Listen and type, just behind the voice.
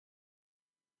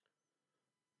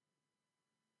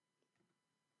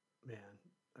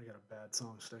I got a bad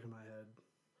song stuck in my head.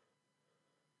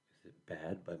 Is it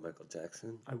Bad by Michael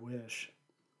Jackson? I wish.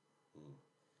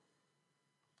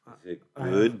 Is it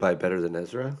Good by Better Than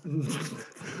Ezra?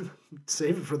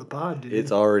 Save it for the pod, dude.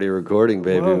 It's already recording,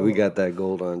 baby. Whoa. We got that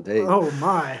gold on tape. Oh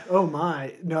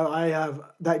my. No, I have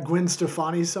that Gwen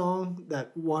Stefani song, that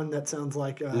one that sounds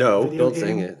like a No, video don't game.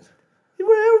 sing it.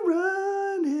 We're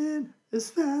running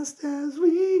as fast as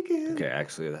we can. Okay,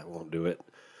 actually, that won't do it.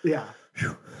 Yeah.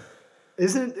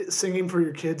 Isn't it singing for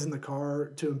your kids in the car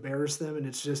to embarrass them and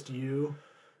it's just you?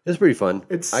 It's pretty fun.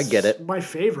 I get it. My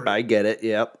favorite. I get it,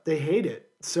 yep. They hate it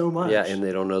so much. Yeah, and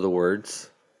they don't know the words.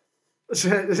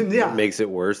 Yeah. It makes it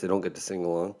worse. They don't get to sing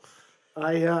along.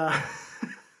 I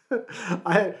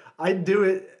do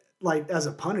it like as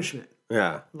a punishment.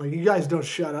 Yeah. Like, you guys don't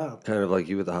shut up. Kind of like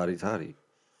you with the hottie toddy.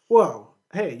 Whoa.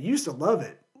 Hey, you used to love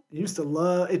it.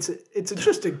 It's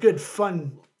just a good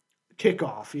fun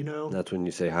kickoff, you know? That's when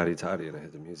you say hottie toddy and I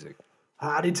hit the music.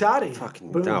 Hotty totty.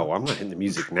 Fucking Boom. no, I'm not hitting the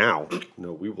music now.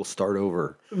 No, we will start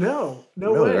over. No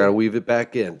No, way. I gotta weave it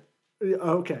back in.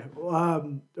 Okay. Are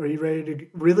you ready to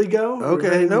really go?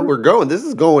 Okay, no, we're going. This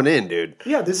is going in, dude.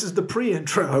 Yeah, this is the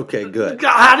pre-intro. Okay, good.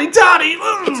 Hotty toddy.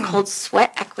 It's called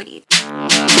sweat equity.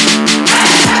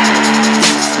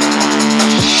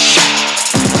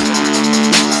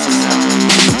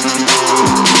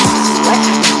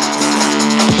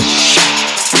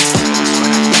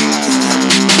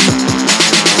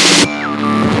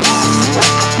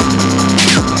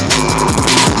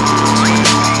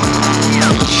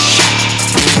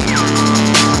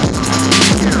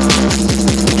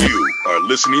 You are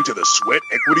listening to the Sweat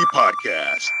Equity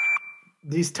Podcast.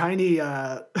 These tiny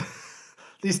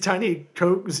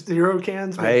Coke Zero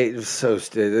cans. It's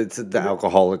the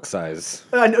alcoholic size.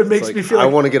 I know, it makes Like, me feel I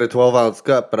like. want to get a 12-ounce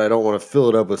cup, but I don't want to fill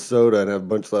it up with soda and have a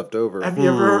bunch left over. Have you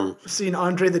ever seen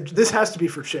Andre the? This has to be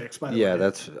for chicks, by the way. Yeah,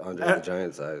 that's Andre the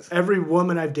Giant size. Every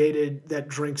woman I've dated that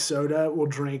drinks soda will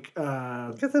drink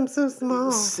Because I'm so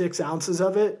small. 6 ounces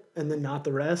of it and then not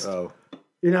the rest. Oh,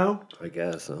 You know, I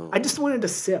guess. I just wanted to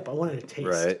sip. I wanted to taste.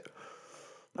 Right.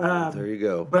 There you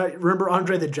go. But remember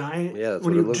Andre the Giant? Yeah, that's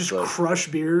when what he it looks just like. crush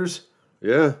beers.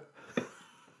 Yeah.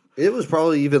 It was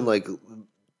probably even like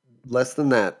less than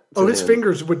that. Oh, to his him.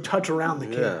 fingers would touch around the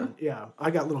Yeah. can. Yeah,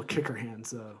 I got little kicker hands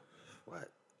though. What?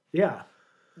 Yeah,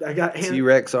 I got hands.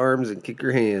 T-Rex arms and kick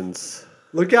your hands.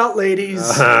 Look out, ladies!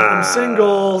 I'm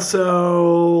single,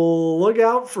 so look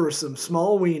out for some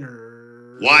small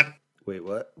wiener. What? Wait,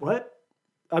 what? What?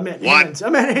 I meant What? hands. I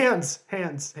meant hands.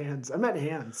 Hands. I meant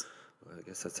hands. Well, I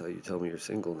guess that's how you tell me you're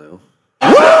single now.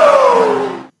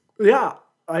 Yeah,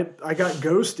 I got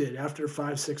ghosted after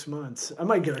 5-6 months. I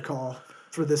might get a call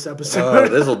for this Oh, episode.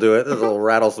 this'll do it. This'll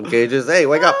rattle some cages. Hey,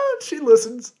 wake up. She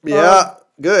listens. Yeah,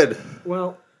 good.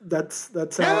 Well, that's how.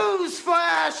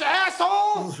 Newsflash,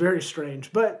 asshole! It was very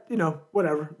strange, but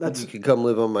whatever. That's. You could come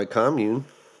live on my commune.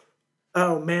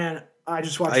 Oh man, I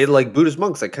just watched. I like Buddhist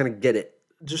monks. I kind of get it.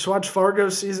 Just watched Fargo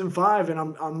season 5, and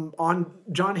I'm on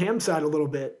John Hamm's side a little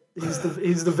bit. He's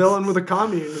the villain with a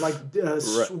commune, like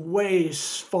way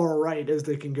far right as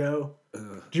they can go.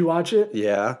 Did you watch it?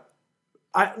 Yeah.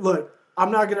 I'm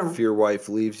not gonna. If your wife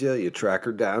leaves you, you track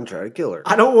her down, try to kill her.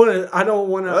 I don't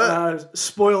want to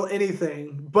spoil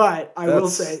anything, but I will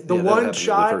say the that one happened in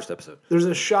shot. the first episode. There's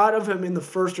a shot of him in the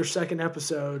first or second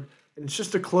episode, and it's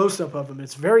just a close up of him.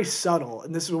 It's very subtle,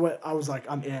 and this is what I was like,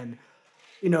 I'm in.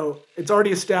 It's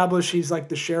already established he's like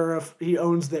the sheriff. He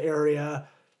owns the area.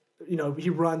 He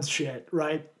runs shit,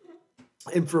 right?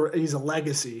 And he's a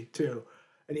legacy too,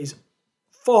 and he's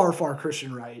far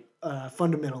Christian right,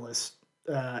 fundamentalist,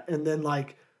 and then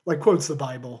like quotes the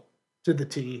Bible to the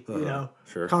T,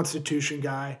 sure. Constitution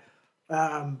guy,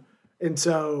 and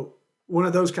so one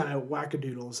of those kind of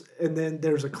wackadoodles. And then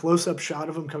there's a close up shot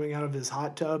of him coming out of his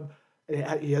hot tub,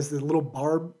 and he has the little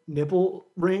barb nipple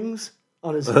rings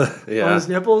on his on his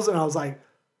nipples, and I was like,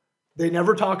 they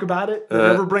never talk about it, they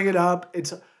never bring it up.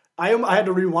 I had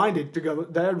to rewind it to go,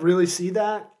 did I really see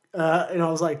that? And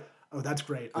I was like, oh, that's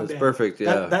great. That's perfect.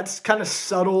 Yeah, that's kind of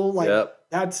subtle. Like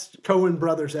that's Coen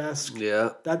Brothers-esque. Yeah,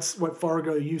 that's what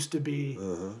Fargo used to be.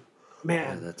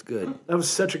 Man, yeah, that's good. That was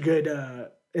such a good.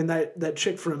 And that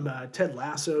chick from Ted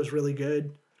Lasso is really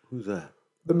good. Who's that?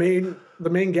 The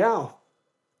main gal.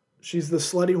 She's the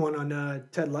slutty one on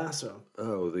Ted Lasso.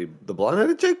 Oh, the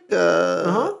blonde-headed chick.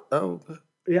 Oh,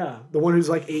 yeah, the one who's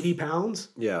like 80 pounds.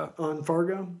 Yeah, on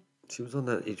Fargo. She was on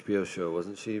that HBO show,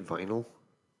 wasn't she? Vinyl.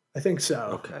 I think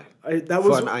so. Okay, that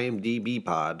was fun IMDb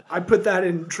pod. I put that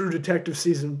in True Detective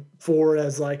season 4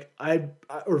 as like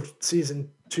or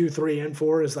season 2, 3, and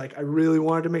 4 is like I really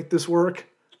wanted to make this work,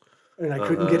 and I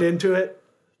couldn't get into it.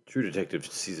 True Detective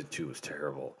season 2 was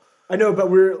terrible. I know, but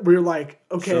we're like,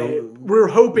 okay, So, we're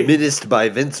hoping. Menaced by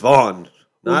Vince Vaughn.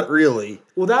 Not really.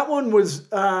 Well, that one was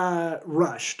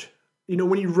rushed. You know,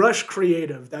 when you rush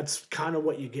creative, that's kind of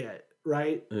what you get,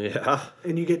 right? Yeah.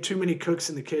 And you get too many cooks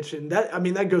in the kitchen.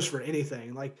 That goes for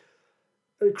anything. Like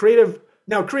creative.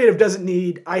 Now, creative doesn't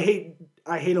need. I hate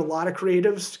a lot of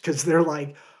creatives because they're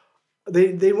like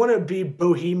they want to be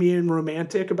bohemian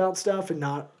romantic about stuff and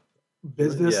not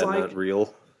business like. Yeah, not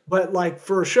real. But like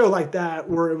for a show like that,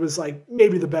 where it was like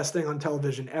maybe the best thing on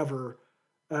television ever,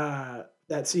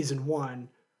 that season 1,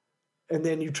 and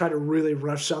then you try to really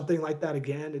rush something like that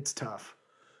again, it's tough.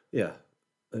 Yeah.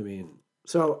 I mean.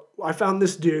 So I found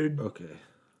this dude. Okay.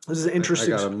 This is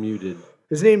interesting. I got him muted.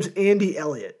 His name's Andy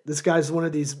Elliott. This guy's one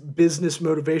of these business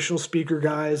motivational speaker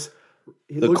guys.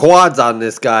 The quads on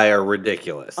this guy are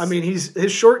ridiculous. I mean, his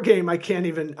short game I can't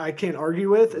argue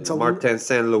with. It's Martin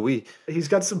Saint Louis. He's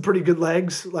got some pretty good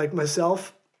legs, like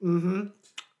myself. Mm-hmm.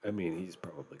 I mean, he's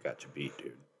probably got you beat,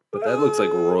 dude. But that looks like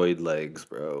roid legs,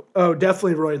 bro. Oh,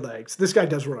 definitely roid legs. This guy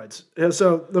does roids.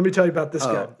 So let me tell you about this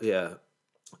guy. Yeah.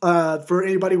 For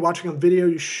anybody watching on video,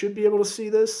 you should be able to see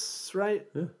this, right?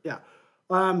 Yeah.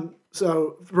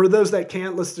 So for those that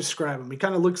can't, let's describe him. He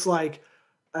kind of looks like.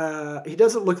 He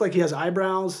doesn't look like he has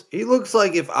eyebrows. He looks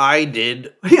like if I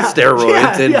did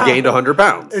steroids and gained 100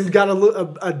 pounds. And got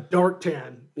a dark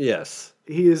tan. Yes.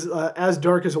 He is as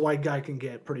dark as a white guy can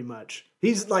get, pretty much.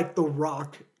 He's like the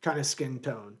Rock kind of skin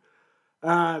tone.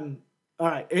 All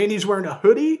right. And he's wearing a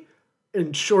hoodie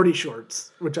and shorty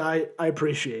shorts, which I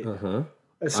appreciate. Uh-huh.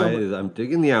 I'm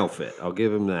digging the outfit. I'll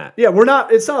give him that. Yeah,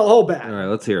 it's not all bad. All right,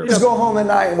 let's hear it. Just go home at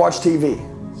night and watch TV.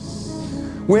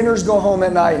 Winners go home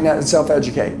at night and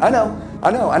self-educate. I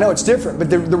know, it's different, but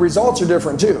the results are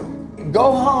different too.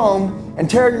 Go home and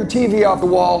tear your TV off the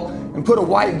wall and put a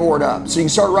whiteboard up so you can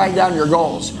start writing down your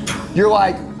goals. You're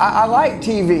like, I like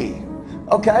TV.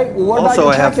 Okay, well, what about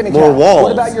your checking account?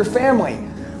 What about your family?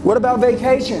 What about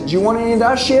vacations? You want any of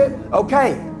that shit?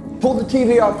 Okay, pull the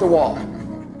TV off the wall.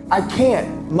 I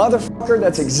can't. Motherfucker,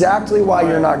 that's exactly why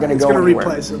you're not going to go anywhere.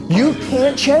 Replace him. You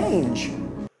can't change.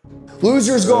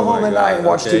 Losers go home at night and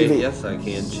watch TV. Yes, I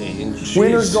can change.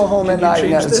 Winners go home at night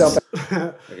and self.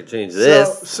 I can change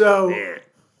this. So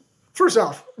first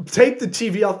off, take the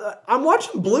TV off. I'm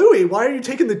watching Bluey. Why are you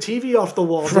taking the TV off the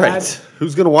wall, Dad? Right.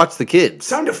 Who's going to watch the kids?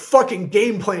 Time to fucking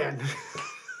game plan.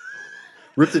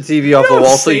 Rip the TV off the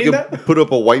wall so you can put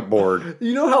up a whiteboard.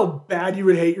 You know how bad you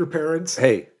would hate your parents?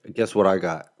 Hey, guess what I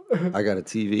got? I got a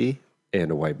TV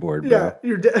and a whiteboard, bro.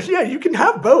 Yeah, you can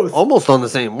have both. Almost on the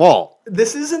same wall.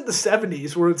 This isn't the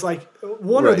 70s where it's like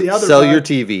one or the other. Sell your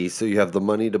TV so you have the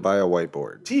money to buy a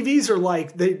whiteboard. TVs are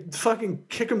like, they fucking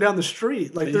kick them down the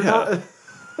street. Like they're not,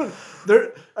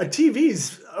 they're a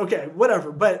TV's okay,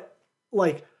 whatever. But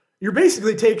like you're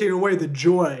basically taking away the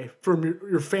joy from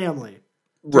your family.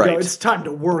 Right. It's time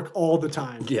to work all the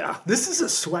time. Yeah. This is a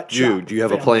sweatshop. Dude, do you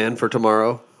have a plan for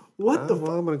tomorrow? What the fuck?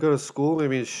 Well, I'm going to go to school,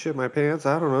 maybe shit my pants.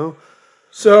 I don't know.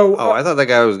 So, I thought that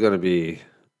guy was going to be.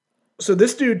 So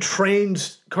this dude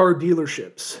trains car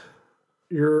dealerships.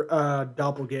 Your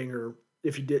doppelganger,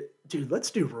 if you did, dude, let's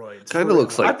do roids. Kind of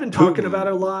looks like I've been talking about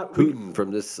it a lot. Putin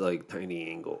from this like tiny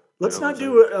angle. Let's not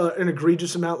do an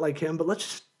egregious amount like him, but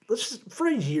let's just for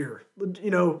a year.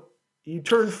 You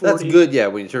turn 40. That's good. Yeah,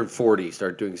 when you turn 40,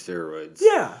 start doing steroids.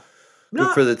 Yeah,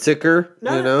 good for the ticker.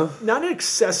 Not an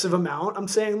excessive amount. I'm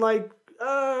saying like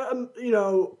a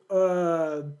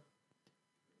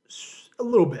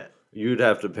little bit. You'd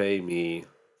have to pay me.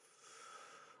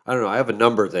 I don't know. I have a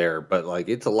number there, but like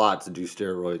it's a lot to do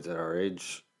steroids at our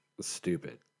age. It's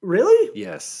stupid. Really?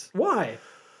 Yes. Why?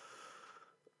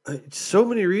 So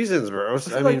many reasons, bro.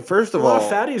 I mean, mean, first of all, a lot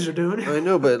of fatties are doing it. I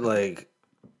know, but like,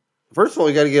 first of all,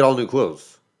 you got to get all new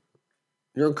clothes.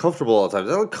 You're uncomfortable all the time.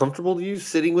 Is that uncomfortable to you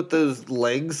sitting with those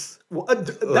legs? Well,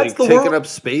 that's taking up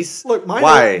space. Look,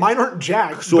 mine aren't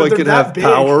jacked. So I can have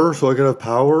power. So I can have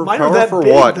power. Mine power are that for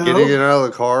big, what? though. Getting it out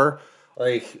of the car.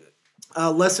 Like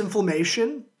less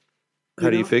inflammation. How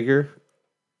do you figure?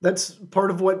 That's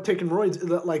part of what taking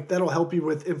roids. Like that'll help you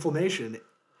with inflammation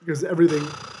because everything.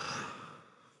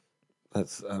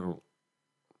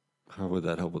 How would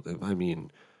that help with it? I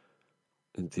mean,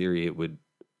 in theory, it would.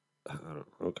 I don't.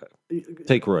 Okay.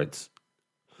 Take roids.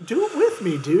 Do it with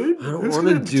me, dude. I don't want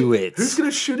to do it. Who's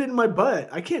gonna shoot it in my butt?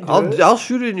 I can't do it. I'll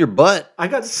shoot it in your butt. I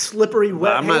got slippery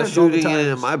wet I'm not hands all the shooting it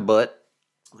time. in my butt.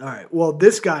 All right. Well,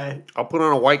 this guy. I'll put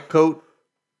on a white coat.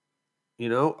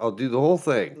 I'll do the whole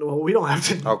thing. Well, we don't have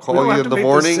to. I'll call you in the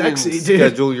morning and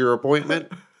schedule your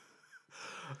appointment.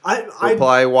 I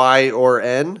reply Y or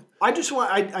N.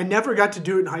 I never got to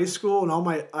do it in high school, and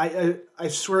I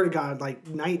swear to God, like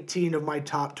 19 of my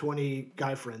top 20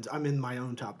 guy friends, I'm in my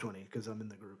own top 20 because I'm in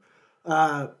the group.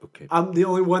 Okay. I'm the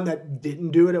only one that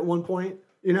didn't do it at one point,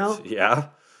 you know? Yeah.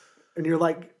 And you're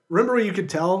like, remember when you could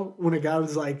tell when a guy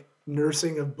was like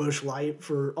nursing a Busch Light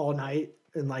for all night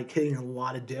and like hitting a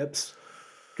lot of dips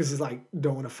because he's like,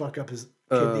 don't want to fuck up his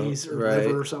kidneys or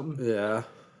liver or something. Yeah.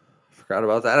 Forgot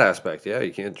about that aspect. Yeah,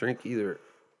 you can't drink either.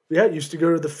 Yeah, I used to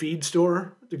go to the feed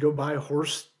store to go buy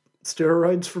horse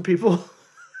steroids for people.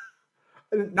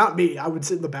 Not me. I would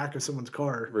sit in the back of someone's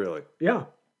car. Really? Yeah.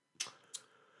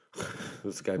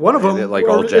 This guy One of them, like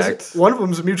all jacked. One of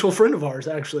them's a mutual friend of ours,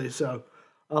 actually. So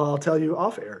I'll tell you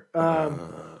off air.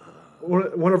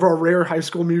 One of our rare high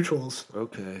school mutuals.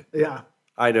 Okay. Yeah.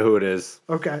 I know who it is.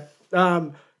 Okay.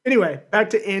 Anyway, back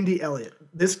to Andy Elliott.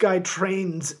 This guy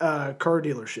trains car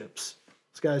dealerships.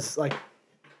 This guy's like,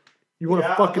 you want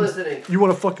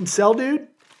to fucking sell, dude?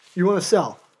 You want to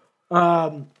sell?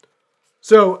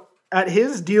 So at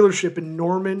his dealership in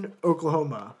Norman,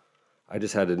 Oklahoma. I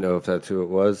just had to know if that's who it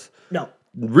was. No.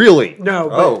 Really? No.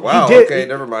 But Oh, wow. He did, Okay,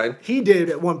 never mind. He did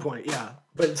at one point, yeah,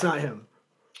 but it's not him.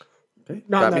 Okay.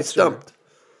 Not Got me that story. stumped.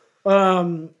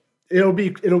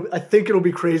 I think it'll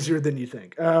be crazier than you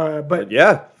think. But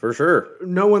Yeah, for sure.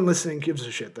 no one listening gives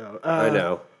a shit though. I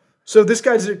know. So this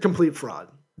guy's a complete fraud.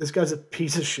 This guy's a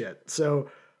piece of shit. So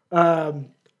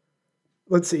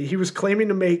let's see. He was claiming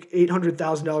to make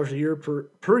 $800,000 a year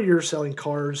per year selling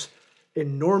cars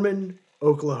in Norman,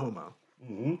 Oklahoma.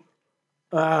 Mm-hmm.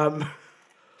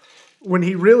 When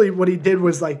what he did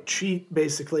was like cheat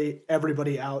basically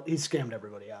everybody out. He scammed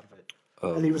everybody out of it.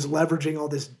 Oh. And he was leveraging all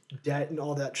this debt and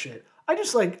all that shit.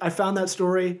 I found that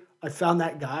story. I found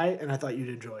that guy, and I thought you'd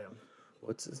enjoy him.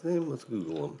 What's his name? Let's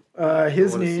Google him.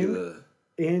 His name,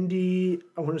 Andy,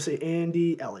 I want to say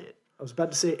Andy Elliott. I was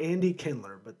about to say Andy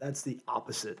Kindler, but that's the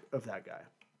opposite of that guy.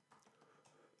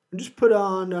 And just put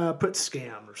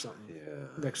scam or something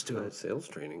next to it. Sales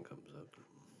training comes up.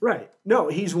 Right. No,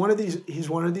 he's one of these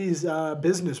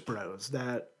business bros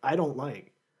that I don't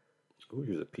like. Oh,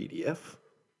 here's a PDF.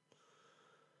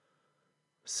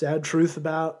 Sad truth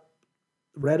about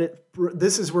Reddit.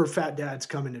 This is where fat dads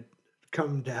come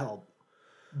to help.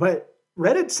 But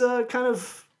Reddit's kind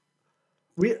of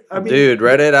dude,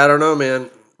 Reddit, I don't know, man.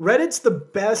 Reddit's the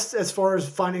best as far as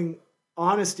finding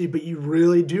honesty, but you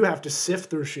really do have to sift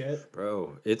through shit.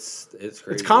 Bro, it's crazy.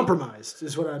 It's compromised,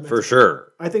 is what I meant. For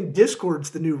sure. I think Discord's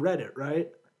the new Reddit, right?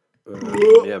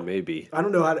 Yeah, maybe. I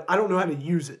don't know how to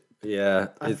use it. Yeah,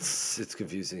 it's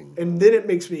confusing. And then it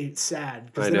makes me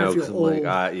sad. I know, because I'm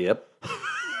like, yep.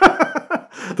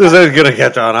 This ain't gonna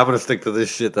catch on. I'm gonna stick to this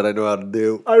shit that I know how to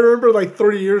do. I remember like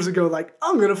 3 years ago, like,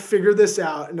 I'm gonna figure this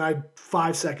out. And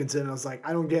 5 seconds in, I was like,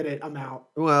 I don't get it. I'm out.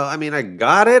 Well, I mean, I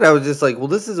got it. I was just like, well,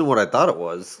 this isn't what I thought it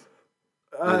was.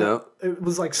 You know? It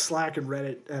was like Slack and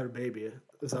Reddit had a baby,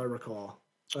 as I recall.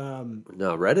 No,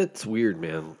 Reddit's weird,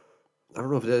 man. I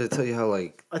don't know if did I tell you how,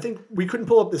 like... I think we couldn't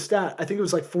pull up the stat. I think it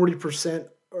was like 40%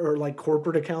 are like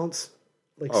corporate accounts.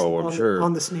 Like I'm sure.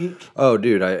 On the sneak. Oh,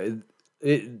 dude,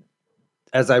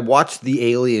 as I watched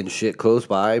the alien shit close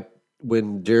by,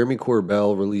 when Jeremy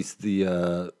Corbell released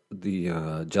the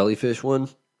jellyfish one,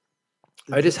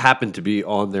 I just happened to be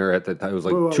on there at that time. It was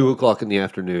like 2 o'clock in the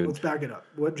afternoon. Let's back it up.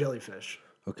 What jellyfish?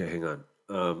 Okay, hang on.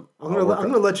 I'm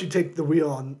gonna let you take the wheel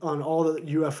on all the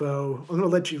UFO. I'm gonna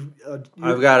let you.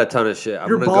 I've got a ton of shit. I'm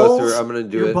gonna go through. I'm gonna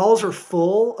do it. Your balls are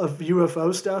full of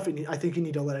UFO stuff, and I think you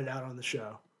need to let it out on the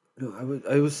show. No,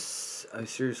 I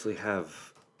seriously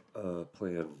have a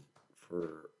plan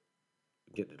for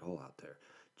getting it all out there.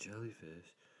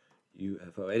 Jellyfish,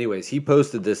 UFO. Anyways, he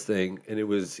posted this thing, and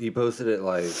he posted it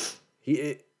like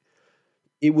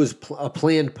it was a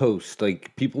planned post.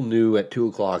 Like, people knew at 2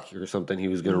 o'clock or something he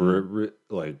was gonna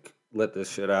let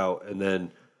this shit out, and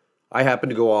then I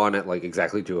happened to go on at like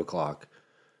exactly 2 o'clock,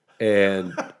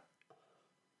 and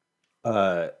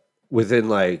within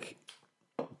like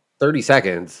 30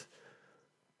 seconds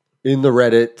in the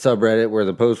Reddit subreddit where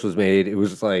the post was made, it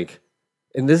was like,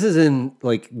 and this is in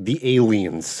like the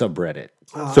aliens subreddit,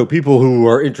 so people who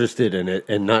are interested in it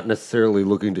and not necessarily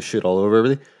looking to shit all over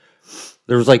everything.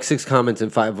 There was like 6 comments,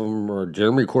 and 5 of them were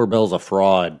Jeremy Corbell's a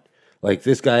fraud. Like,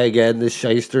 this guy again, this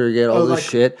shyster again, all this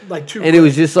shit. And it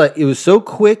was just like, it was so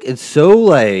quick and so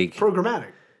like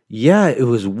programmatic. Yeah, it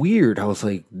was weird. I was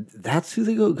like, that's who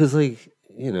they go, because like,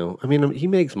 you know, I mean, he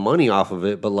makes money off of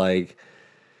it, but like,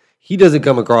 he doesn't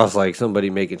come across like somebody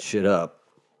making shit up.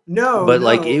 No, but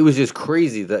like, it was just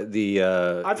crazy that the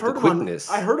quickness.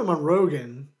 I heard him on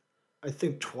Rogan, I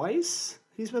think twice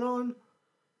he's been on.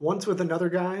 Once with another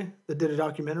guy that did a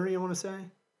documentary, I want to say.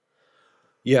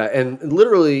 Yeah, and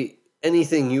literally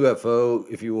anything UFO,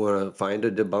 if you want to find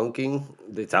a debunking,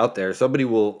 it's out there. Somebody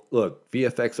will look.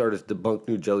 VFX artist debunk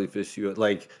new jellyfish.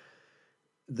 Like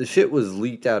the shit was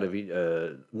leaked out of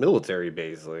a military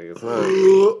base. Like it's not.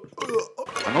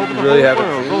 And over the really whole haven't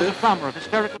world seen rose this? a clamor of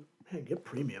hysterical. Man, get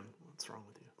premium. What's wrong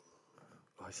with you?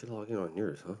 Oh, I should log in on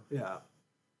yours, huh? Yeah.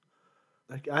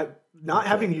 Like not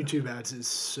having YouTube ads is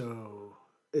so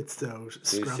you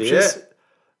see scrumptious. it?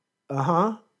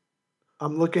 Uh-huh.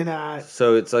 I'm looking at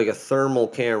So it's like a thermal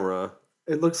camera,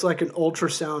 it looks like an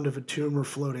ultrasound of a tumor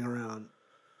floating around.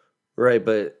 right?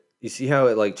 But you see how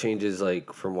it like changes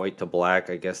like from white to black.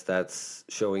 I guess that's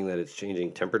showing that it's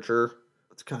changing temperature,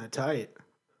 It's kind of tight.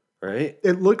 right?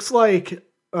 It looks like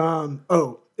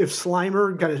if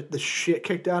Slimer got the shit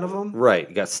kicked out of him Right.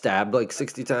 You got stabbed like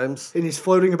 60 times. and he's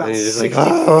floating about And he's just 60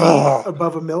 like, feet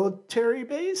above a military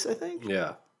base, I think.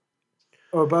 Yeah.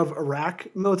 Or above Iraq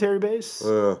military base.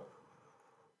 Uh,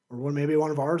 Or maybe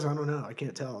one of ours. I don't know. I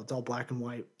can't tell. It's all black and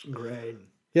white and gray.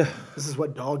 yeah. This is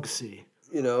what dogs see.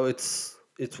 You know, it's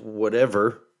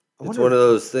whatever. It's wonder one of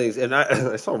those things. And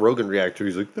I saw Rogan react to it.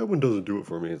 He's like, that one doesn't do it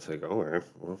for me. It's like, oh,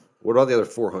 well, what about the other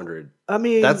 400? I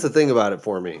mean, That's the thing about it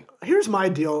for me. here's my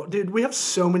deal. Dude, we have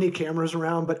so many cameras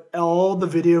around, but all the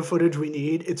video footage we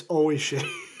need, it's always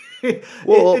shitty.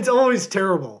 Well- it's always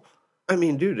terrible. I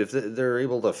mean, dude, if they're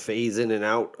able to phase in and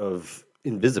out of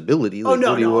invisibility, Oh, like, no,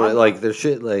 what do you no, want? I'm- Like, there's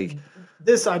shit like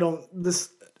This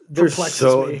there's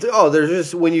perplexes me. there's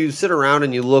just when you sit around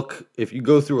and you look, if you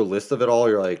go through a list of it all,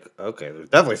 you're like, okay, there's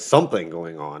definitely something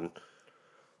going on.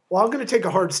 Well, I'm going to take a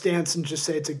hard stance and just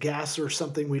say it's a gas or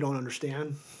something we don't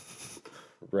understand.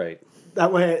 Right.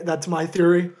 That way, that's my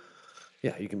theory.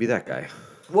 Yeah, you can be that guy.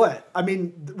 What? I mean,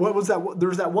 what was that? There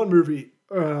was that one movie,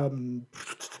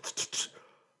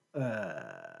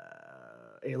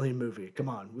 alien movie. Come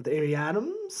on, with Amy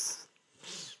Adams,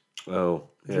 Oh,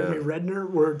 yeah. Jeremy Redner,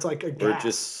 where it's like a Or gas.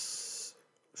 just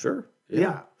sure.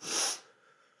 yeah,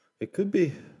 It could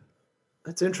be.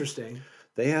 that's interesting.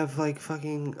 They have like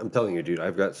fucking. I'm telling you, dude.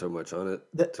 I've got so much on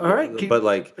it. All right, but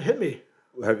like, hit me.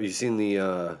 have you seen the?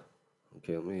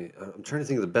 Okay, I'm trying to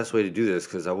think of the best way to do this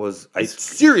because I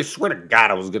seriously swear to God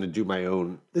I was gonna do my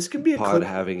own This can be a pod clip.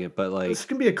 having it, but like, This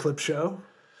can be a clip show.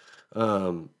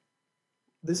 um,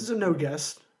 This is a no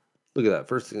guest. look at that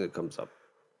first thing that comes up.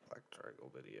 Black triangle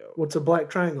video. What's a black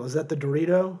triangle? Is that the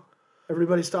Dorito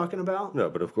everybody's talking about? No,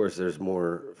 but of course there's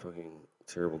more fucking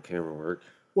terrible camera work.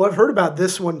 Well, I've heard about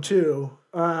this one too.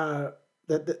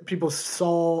 That people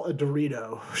saw a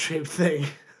Dorito shaped thing,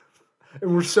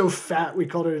 and we're so fat we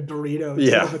called it a Dorito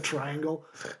instead Yeah. of a triangle.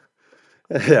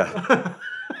 Yeah.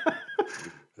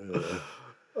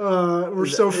 We're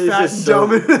so It's fat just and so-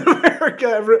 dumb in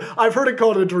America. I've heard it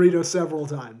called a Dorito several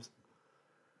times.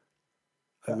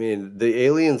 I mean, the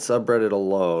alien subreddit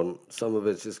alone, some of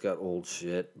it's just got old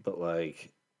shit, but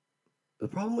like the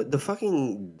problem with the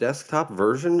fucking desktop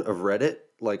version of Reddit,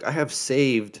 like I have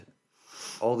saved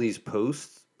all these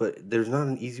posts, but there's not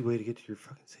an easy way to get to your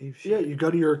fucking save shit. Yeah, you go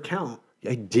to your account.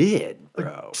 I did,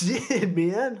 bro. Did,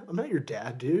 man. I'm not your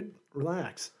dad, dude.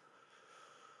 Relax.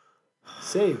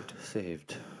 Saved.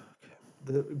 Saved.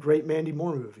 The great Mandy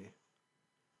Moore movie.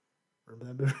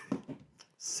 Remember that movie?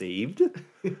 Saved?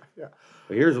 Yeah.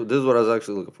 But this is what I was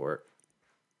actually looking for.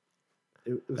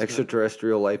 It was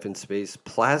Extraterrestrial life in space.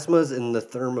 Plasmas in the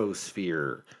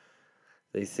thermosphere.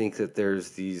 They think that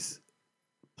there's these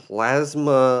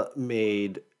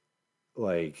plasma-made,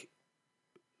 like,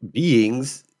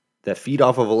 beings that feed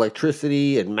off of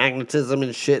electricity and magnetism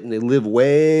and shit, and they live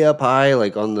way up high,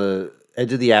 like, on the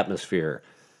edge of the atmosphere.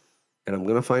 And I'm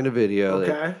going to find a video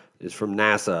that is from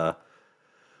NASA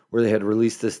where they had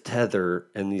released this tether,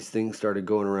 and these things started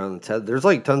going around the tether. There's,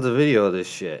 like, tons of video of this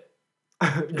shit.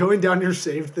 Going down your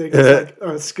saved thing is like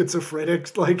a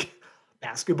schizophrenic, like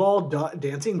basketball,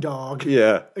 dancing dog,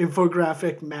 Yeah.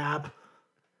 infographic, map.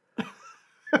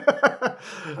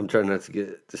 I'm trying not to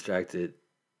get distracted.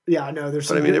 Yeah, I know. There's But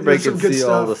some I mean, good, everybody there's some can good see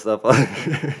stuff. all the stuff on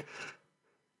here.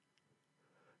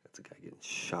 That's a guy getting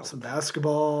shot. Some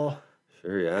basketball.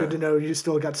 Sure, yeah. Good to know you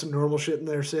still got some normal shit in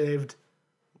there saved.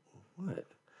 What?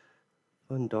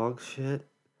 Fun dog shit?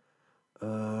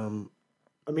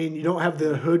 I mean, you don't have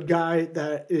the hood guy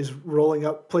that is rolling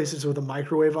up places with a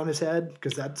microwave on his head,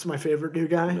 because that's my favorite new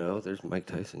guy. No, there's Mike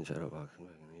Tyson shadowboxing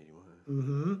back in 81.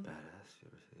 Mm-hmm. Badass. You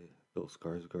ever see Bill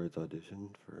Skarsgård's audition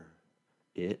for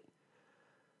It?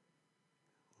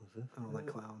 What's this? I don't like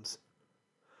clowns.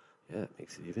 Yeah, it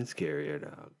makes it even scarier,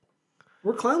 dog.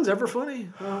 Were clowns ever funny?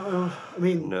 I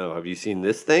mean, No, have you seen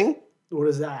this thing? what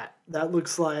is that? That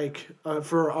looks like,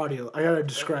 for audio, I gotta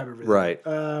describe everything. Right.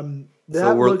 That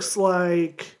So we're- looks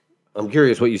like I'm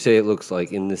curious what you say it looks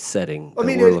like in this setting. I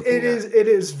mean, we're it looking at.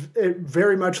 it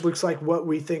very much looks like what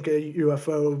we think a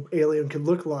UFO alien could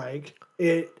look like.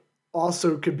 It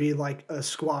also could be like a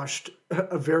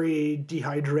very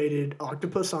dehydrated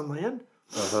octopus on land.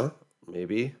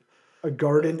 Maybe. A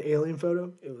garden alien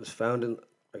photo. It was found in.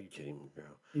 Are you kidding me, bro?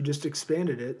 You just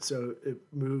expanded it, so it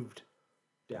moved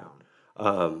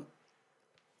down.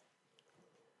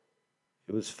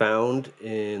 It was found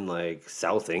in like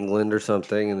South England or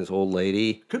something, and this old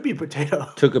lady Could be potato.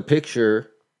 took a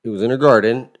picture. It was in her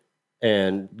garden,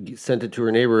 and sent it to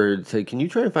her neighbor and said, "Can you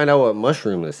try and find out what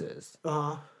mushroom this is?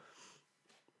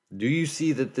 Do you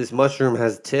see that this mushroom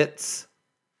has tits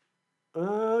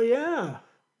Oh yeah.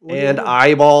 What do you and know?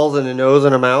 eyeballs and a nose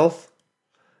and a mouth,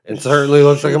 and certainly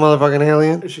looks like a motherfucking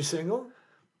alien?" Is she single?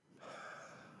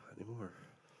 Anymore.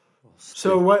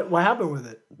 So what happened with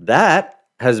it? That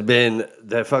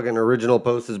fucking original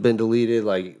post has been deleted.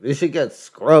 Like, this shit got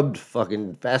scrubbed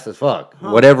fucking fast as fuck.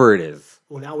 Whatever it is.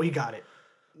 Well, now we got it.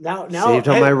 Now Saved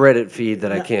on hey, my Reddit feed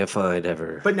that I can't find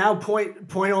ever. But now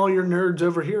point all your nerds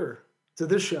over here to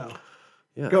this show.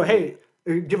 Yeah. Go, hey,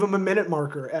 give them a minute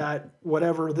marker at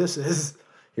whatever this is.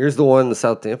 Here's the one, the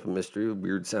South Tampa mystery.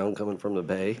 Weird sound coming from the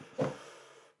bay.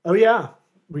 Oh yeah,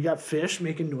 we got fish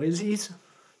making noises.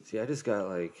 See, I just got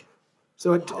like...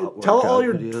 So Hot tell all workout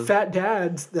your videos. fat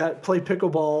dads that play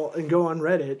pickleball and go on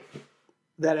Reddit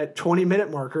that at 20-minute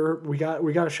marker we got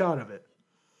a shot of it.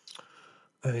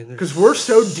 I mean, Because we're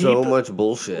so deep. So much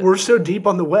bullshit. We're so deep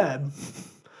on the web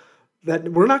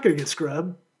that we're not going to get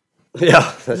scrubbed.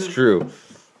 Yeah, that's true.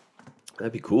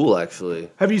 That'd be cool,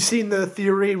 actually. Have you seen the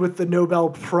theory with the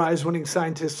Nobel Prize winning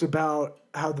scientists about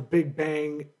how the Big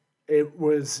Bang it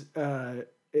was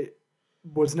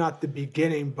not the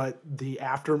beginning but the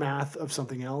aftermath of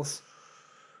something else?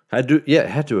 It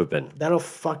had to have been. That'll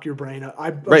fuck your brain up.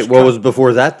 Right, what was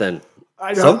before that then?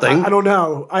 Something. I don't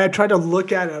know. I tried to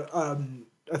look at a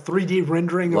 3D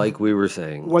rendering Like we were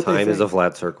saying, what they time is a think.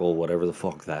 flat circle, whatever the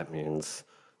fuck that means.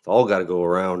 It's all got to go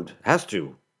around. Has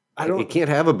to. don't- It can't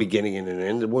have a beginning and an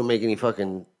end. It wouldn't make any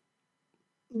fucking...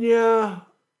 Yeah.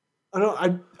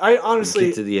 I honestly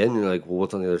Get to the end and you're like, well,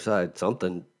 what's on the other side?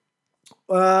 Something.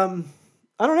 I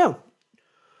don't know.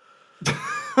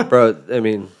 Bro, I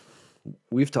mean,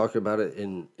 we've talked about it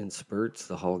in spurts,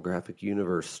 the holographic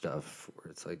universe stuff,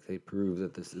 where it's like they prove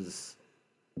that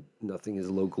nothing is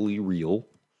locally real.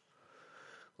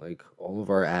 Like, all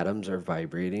of our atoms are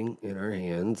vibrating in our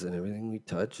hands, and everything we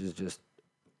touch is just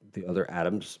the other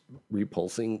atoms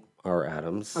repulsing our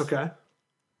atoms. Okay.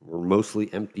 We're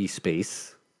mostly empty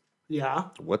space. Yeah.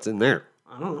 What's in there?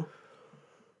 I don't know.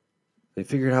 They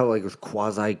figured out, like, with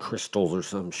quasi crystals or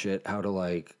some shit, how to,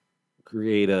 like,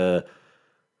 create a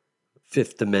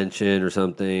fifth dimension or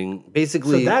something.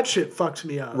 Basically, So that shit fucks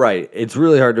me up. right. It's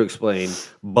really hard to explain,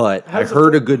 but I How's it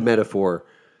heard a good metaphor.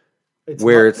 It's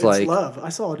Where lo- it's like- love. I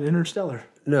saw it in Interstellar.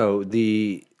 No,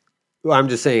 well, I'm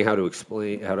just saying how to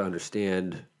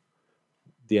understand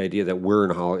the idea that we're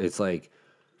in a it's like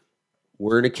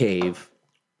we're in a cave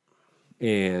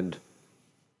and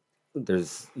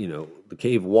there's, the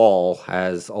cave wall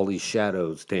has all these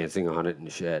shadows dancing on it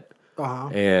and shit.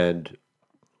 And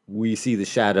we see the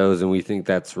shadows and we think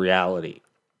that's reality.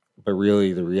 But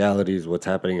really the reality is what's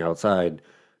happening outside.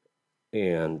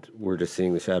 And we're just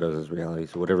seeing the shadows as reality.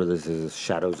 So whatever this is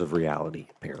shadows of reality,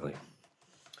 apparently.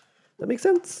 That makes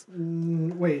sense?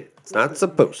 Wait. It's not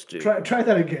supposed to. Try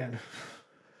that again.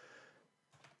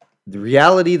 The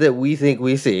reality that we think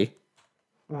we see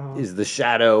is the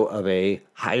shadow of a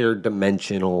higher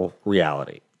dimensional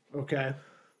reality. Okay.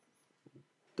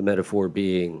 The metaphor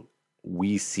being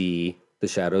we see the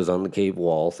shadows on the cave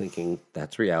wall thinking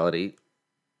that's reality,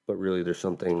 but really there's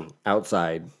something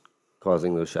outside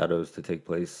causing those shadows to take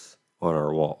place on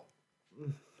our wall.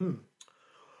 I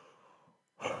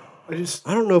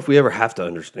don't know if we ever have to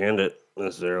understand it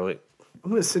necessarily.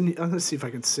 I'm gonna see if I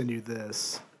can send you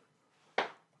this.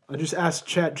 I just asked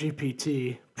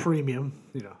ChatGPT Premium.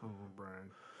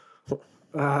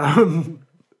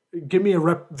 Give me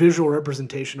a visual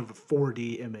representation of a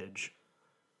 4D image.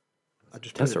 I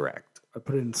just Tesseract. I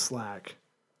put it in Slack.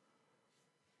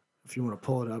 If you want to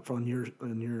pull it up on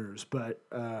yours, but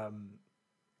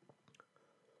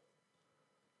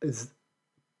it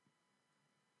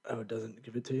doesn't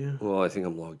give it to you. Well, I think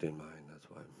I'm logged in mine. That's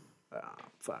why.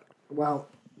 Fuck. Well,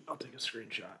 I'll take a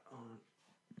screenshot.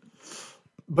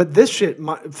 But this shit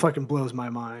fucking blows my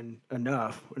mind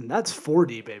enough, and that's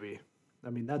 4D, baby. I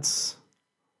mean, that's.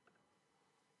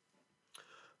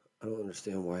 I don't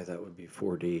understand why that would be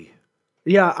 4D.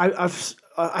 Yeah,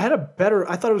 I had a better.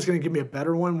 I thought it was going to give me a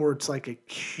better one where it's like a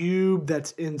cube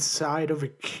that's inside of a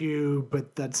cube,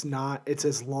 but that's not. It's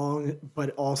as long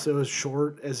but also as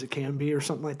short as it can be, or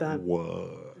something like that.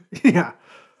 Whoa. Yeah,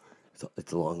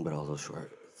 It's long but also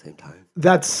short at the same time.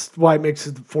 that's why it makes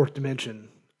it the fourth dimension.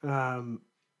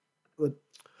 But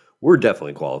We're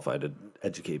definitely qualified to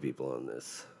educate people on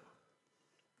this.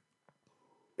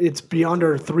 it's beyond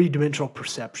our three-dimensional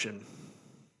perception.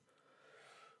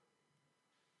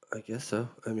 I guess so.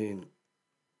 I mean,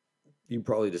 you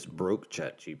probably just broke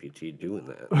ChatGPT doing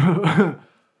that.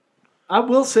 I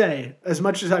will say, as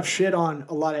much as I've shit on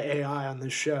a lot of AI on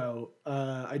this show,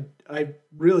 I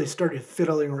really started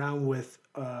fiddling around with,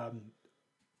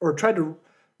 or tried to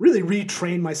really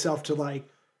retrain myself to like,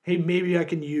 hey, maybe I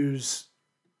can use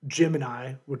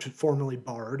Gemini, which is formerly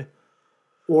Bard,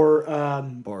 or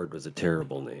Bard was a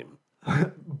terrible name.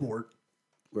 Bort.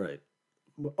 Right.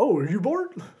 Oh, are you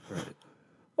Bort? Right.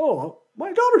 Oh,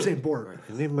 my daughter's named Bort. Right.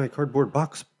 I named my cardboard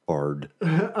box Bard.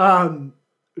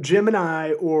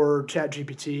 Gemini or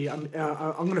ChatGPT. I'm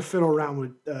going to fiddle around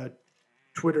with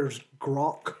Twitter's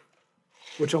Grok,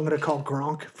 which I'm going to call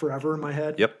Gronk forever in my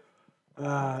head. Yep.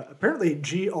 Apparently,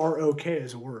 GROK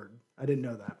is a word. I didn't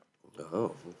know that.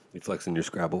 Oh, you flexing your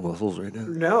Scrabble muscles right now?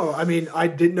 No, I mean, I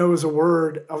didn't know it was a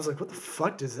word. I was like, what the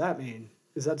fuck does that mean?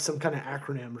 Is that some kind of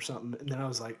acronym or something? And then I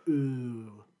was like,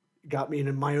 ooh, got me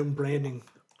into my own branding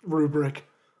rubric.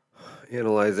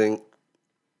 Analyzing.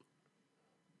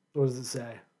 What does it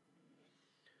say?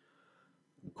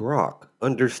 Grok.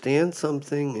 Understand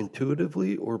something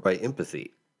intuitively or by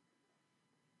empathy.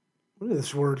 When did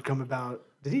this word come about?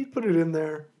 Did he put it in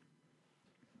there?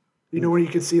 You know where you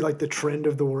can see like the trend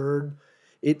of the word?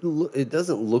 It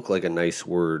doesn't look like a nice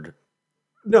word.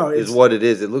 No, it's Is what it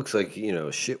is. It looks like,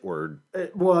 a shit word.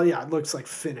 well, yeah, it looks like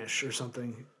Finnish or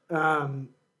something.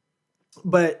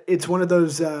 But it's one of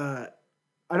those. I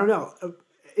don't know.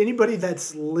 Anybody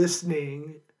that's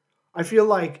listening, I feel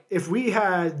like if we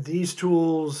had these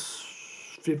tools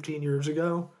 15 years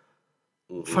ago,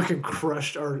 fucking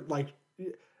crushed our like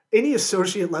any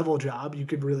associate level job, you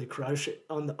could really crush it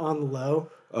on the low.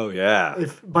 Oh, yeah.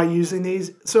 If by using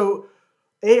these. So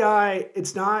AI,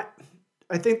 it's not.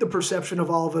 I think the perception of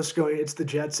all of us going, it's the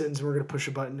Jetsons, and we're going to push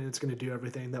a button and it's going to do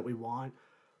everything that we want.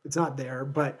 It's not there.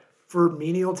 But for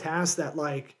menial tasks that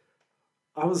like,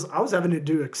 I was having to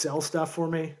do Excel stuff for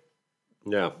me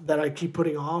Yeah. that I keep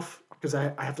putting off because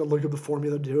I have to look at the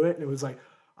formula to do it. And it was like,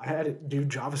 I had to do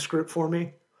JavaScript for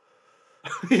me.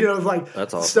 Like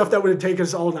That's awesome. stuff that would take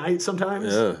us all night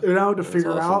sometimes, to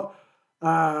figure awesome.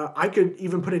 out. I could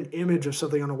even put an image of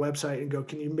something on a website and go,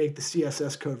 can you make the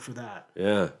CSS code for that?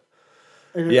 Yeah.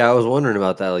 Yeah, I was wondering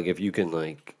about that. Like, if you can,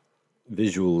 like,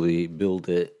 visually build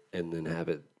it and then have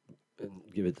it and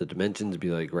give it the dimensions,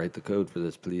 be like, write the code for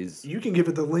this, please. You can give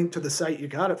it the link to the site you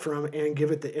got it from and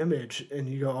give it the image, and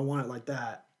you go, I want it like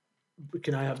that.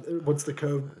 Can I have, what's the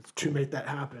code to make that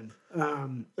happen? I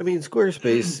mean,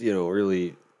 Squarespace,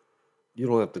 really, you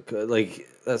don't have to, like,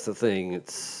 that's the thing.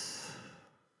 It's,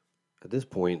 at this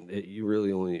point, you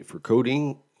really only, for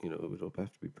coding, it would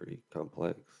have to be pretty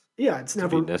complex. Yeah, it's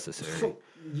never necessary.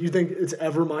 You think it's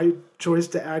ever my choice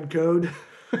to add code?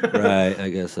 Right, I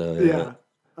guess so. Yeah.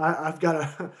 I've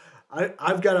got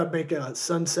to make a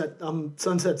Sunset.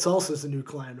 Sunset Salsa is a new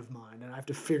client of mine, and I have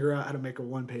to figure out how to make a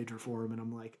one pager for him. And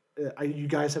I'm like, you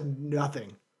guys have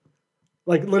nothing.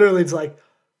 Like literally, it's like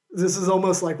this is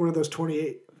almost like one of those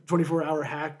 24-hour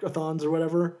hackathons or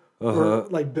whatever, or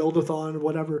like build-a-thon or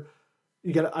whatever.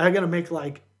 I gotta make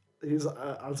like.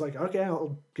 I was like, okay,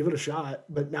 I'll give it a shot.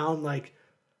 But now I'm like,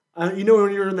 when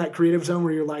you're in that creative zone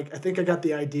where you're like, I think I got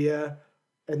the idea,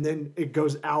 and then it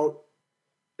goes out.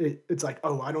 It's like,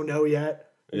 oh, I don't know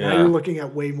yet. Yeah. Now you're looking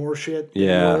at way more shit.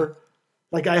 Yeah.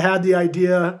 Like I had the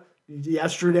idea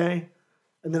yesterday,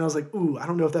 and then I was like, ooh, I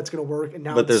don't know if that's gonna work. And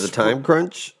now, But there's a time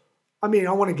crunch. I mean,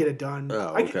 I want to get it done.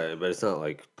 Oh, okay, but it's not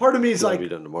like Part of me is it'll like, be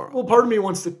done tomorrow. well, part of me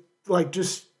wants to like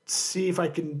just see if I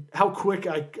can, how quick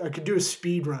I could do a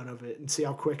speed run of it and see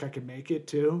how quick I can make it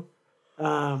too.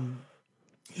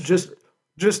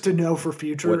 Just to know for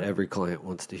future. What every client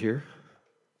wants to hear.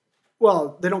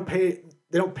 Well, they don't pay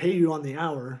you on the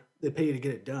hour. They pay you to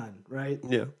get it done, right?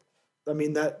 Yeah. I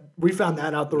mean that we found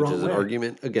that out the Which wrong is way. an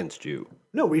argument against you.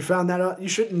 No, we found that out. You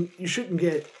shouldn't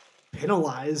get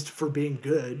penalized for being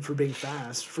good, for being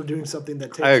fast, for doing something that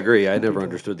takes. I agree. I never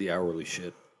understood the hourly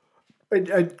shit.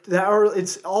 The hour,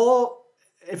 it's all.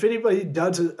 If anybody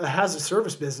has a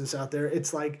service business out there,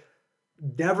 it's like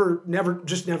never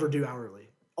do hourly.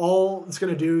 All it's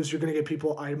going to do is you're going to get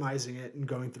people itemizing it and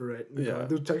going through it. And Yeah.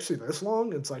 going, it takes you this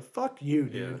long. It's like, fuck you,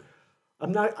 dude.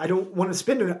 I don't want to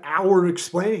spend an hour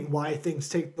explaining why things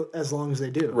take as long as they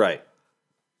do. Right.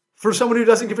 For someone who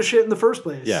doesn't give a shit in the first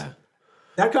place. Yeah.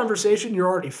 That conversation, you're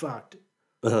already fucked.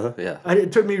 Yeah.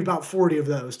 It took me about 40 of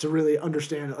those to really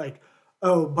understand it. Like,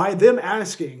 oh, by them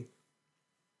asking,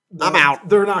 I'm out.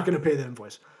 They're not going to pay the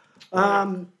invoice.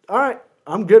 All right.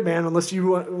 I'm good, man, unless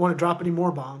you want to drop any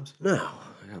more bombs. No,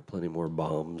 I got plenty more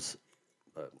bombs.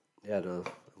 But yeah, no,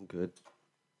 I'm good.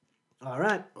 All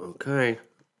right. Okay.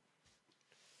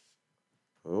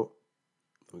 Oh,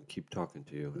 I'll keep talking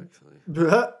to you, actually.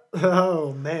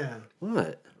 Oh, man.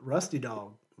 What? Rusty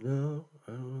dog. No,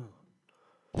 I don't know.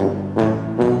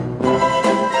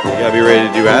 You gotta be ready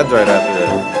to do ads right after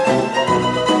this.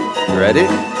 You ready?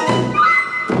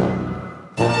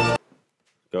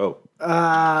 Go.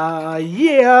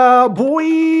 Yeah, boy.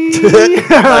 I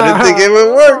didn't think it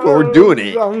would work, but we're doing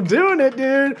it. I'm doing it,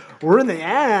 dude. We're in the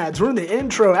ads. We're in the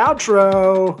intro,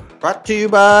 outro. Brought to you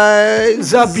by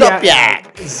Zupyak.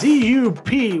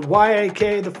 Zupyak,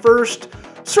 the first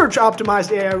search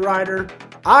optimized AI writer.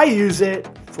 I use it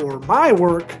for my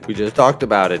work. We just talked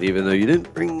about it, even though you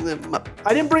didn't bring them up.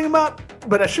 I didn't bring them up,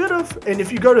 but I should have. And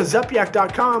if you go to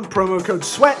Zupyak.com, promo code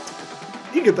SWEAT,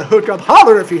 you get the hookup.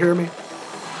 Holler if you hear me.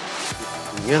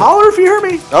 Yeah. Holler if you hear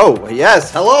me. Oh,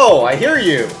 yes. Hello. I hear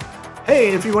you.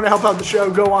 Hey, if you want to help out the show,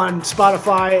 go on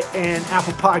Spotify and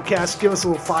Apple Podcasts. Give us a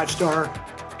little 5-star.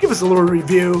 Give us a little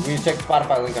review. You can check the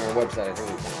Spotify link on our website. I think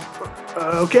we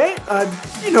can. Okay.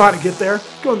 You know how to get there.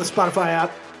 Go on the Spotify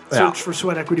app. Yeah. Search for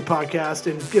Sweat Equity Podcast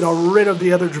and get rid of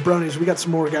the other jabronis. We got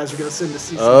some more guys we're going to send to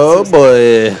season. Oh,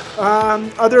 boy.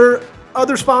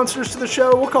 Other sponsors to the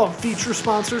show, we'll call them feature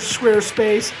sponsors,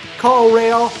 Squarespace,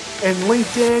 CallRail, and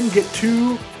LinkedIn. Get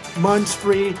 2 months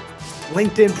free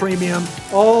LinkedIn Premium.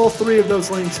 All 3 of those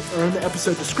links are in the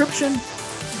episode description.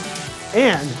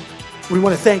 And we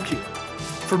want to thank you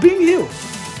for being you.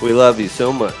 We love you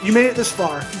so much. You made it this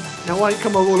far. Now why don't you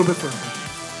come a little bit further?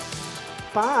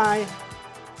 Bye.